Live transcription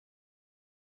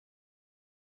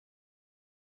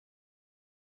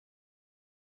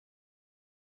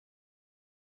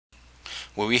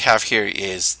What we have here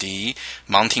is the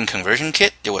mounting conversion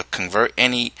kit. It will convert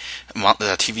any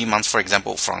TV mounts, for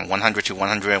example, from 100 to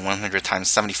 100, 100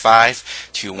 times 75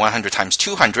 to 100 times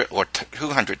 200 or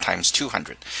 200 times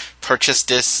 200. Purchase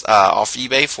this off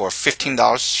eBay for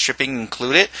 $15, shipping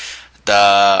included.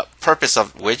 The purpose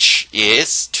of which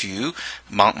is to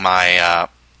mount my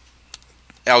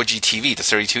LG TV, the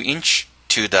 32-inch,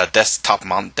 to the desktop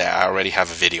mount that I already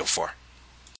have a video for.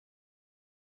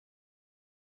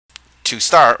 To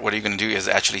start, what you're going to do is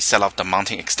actually set up the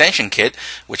mounting extension kit,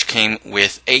 which came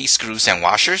with 8 screws and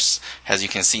washers. As you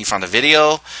can see from the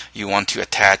video, you want to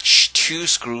attach 2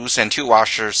 screws and 2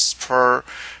 washers per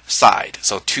side.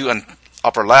 So 2 on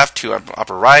upper left, 2 on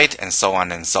upper right, and so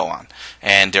on and so on.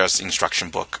 And there's instruction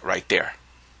book right there.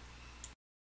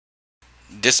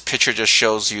 This picture just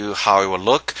shows you how it will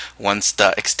look once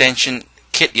the extension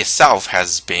kit itself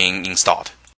has been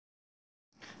installed.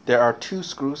 There are 2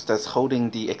 screws that's holding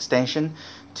the extension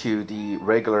to the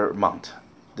regular mount.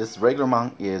 This regular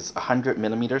mount is 100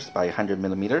 millimeters by 100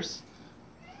 millimeters.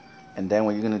 And then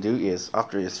what you're going to do is,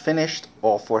 after it's finished,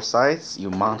 all 4 sides,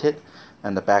 you mount it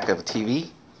on the back of a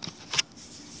TV.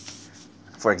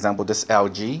 For example, this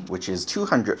LG, which is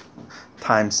 200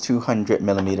 times 200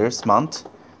 millimeters mount,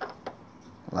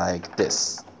 like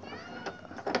this.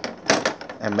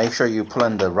 And make sure you put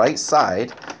on the right side,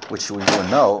 which we will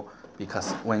know,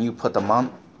 because when you put the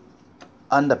mount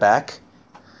on the back,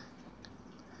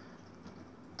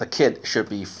 the kit should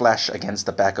be flush against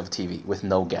the back of the TV with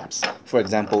no gaps. For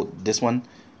example, this one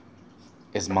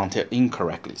is mounted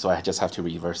incorrectly, so I just have to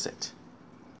reverse it.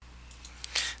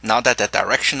 Now that the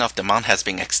direction of the mount has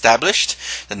been established,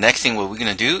 the next thing what we're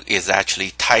going to do is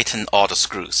actually tighten all the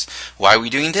screws. Why are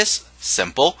we doing this?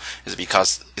 Simple. It's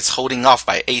because it's holding off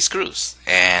by 8 screws,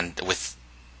 and with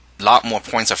lot more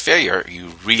points of failure,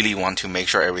 you really want to make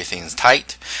sure everything is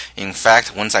tight. In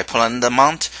fact, once I put on the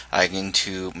mount, I'm going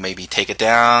to maybe take it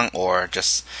down or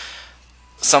just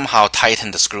somehow tighten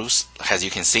the screws. As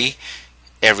you can see,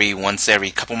 once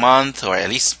every couple months, or at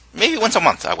least maybe once a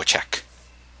month, I will check.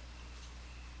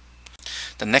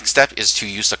 The next step is to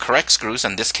use the correct screws,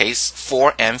 in this case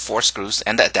 4M4 screws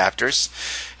and the adapters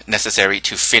necessary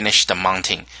to finish the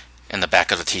mounting in the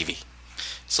back of the TV.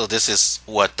 So this is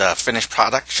what the finished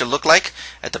product should look like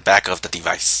at the back of the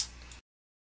device.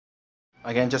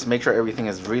 Again, just make sure everything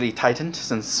is really tightened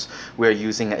since we're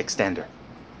using an extender.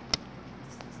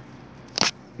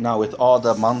 Now with all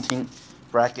the mounting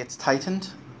brackets tightened,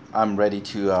 I'm ready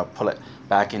to pull it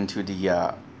back into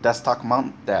the desktop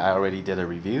mount that I already did a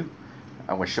review.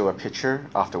 I will show a picture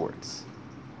afterwards.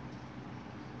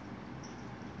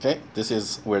 Okay, this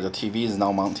is where the TV is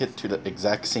now mounted to the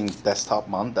exact same desktop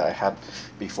mount that I had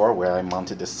before, where I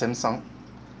mounted the Samsung.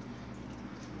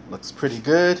 Looks pretty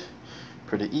good,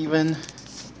 pretty even.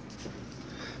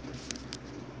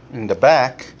 In the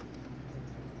back,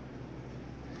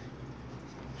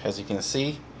 as you can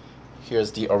see,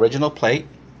 here's the original plate,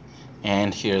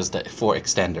 and here's the 4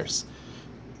 extenders.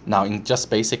 Now, just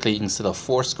basically, instead of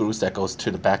 4 screws that goes to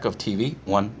the back of TV,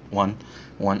 one,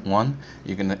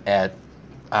 you're gonna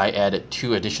I added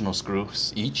 2 additional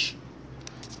screws each.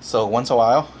 So once in a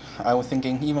while, I was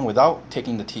thinking, even without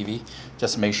taking the TV,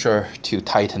 just make sure to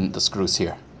tighten the screws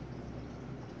here.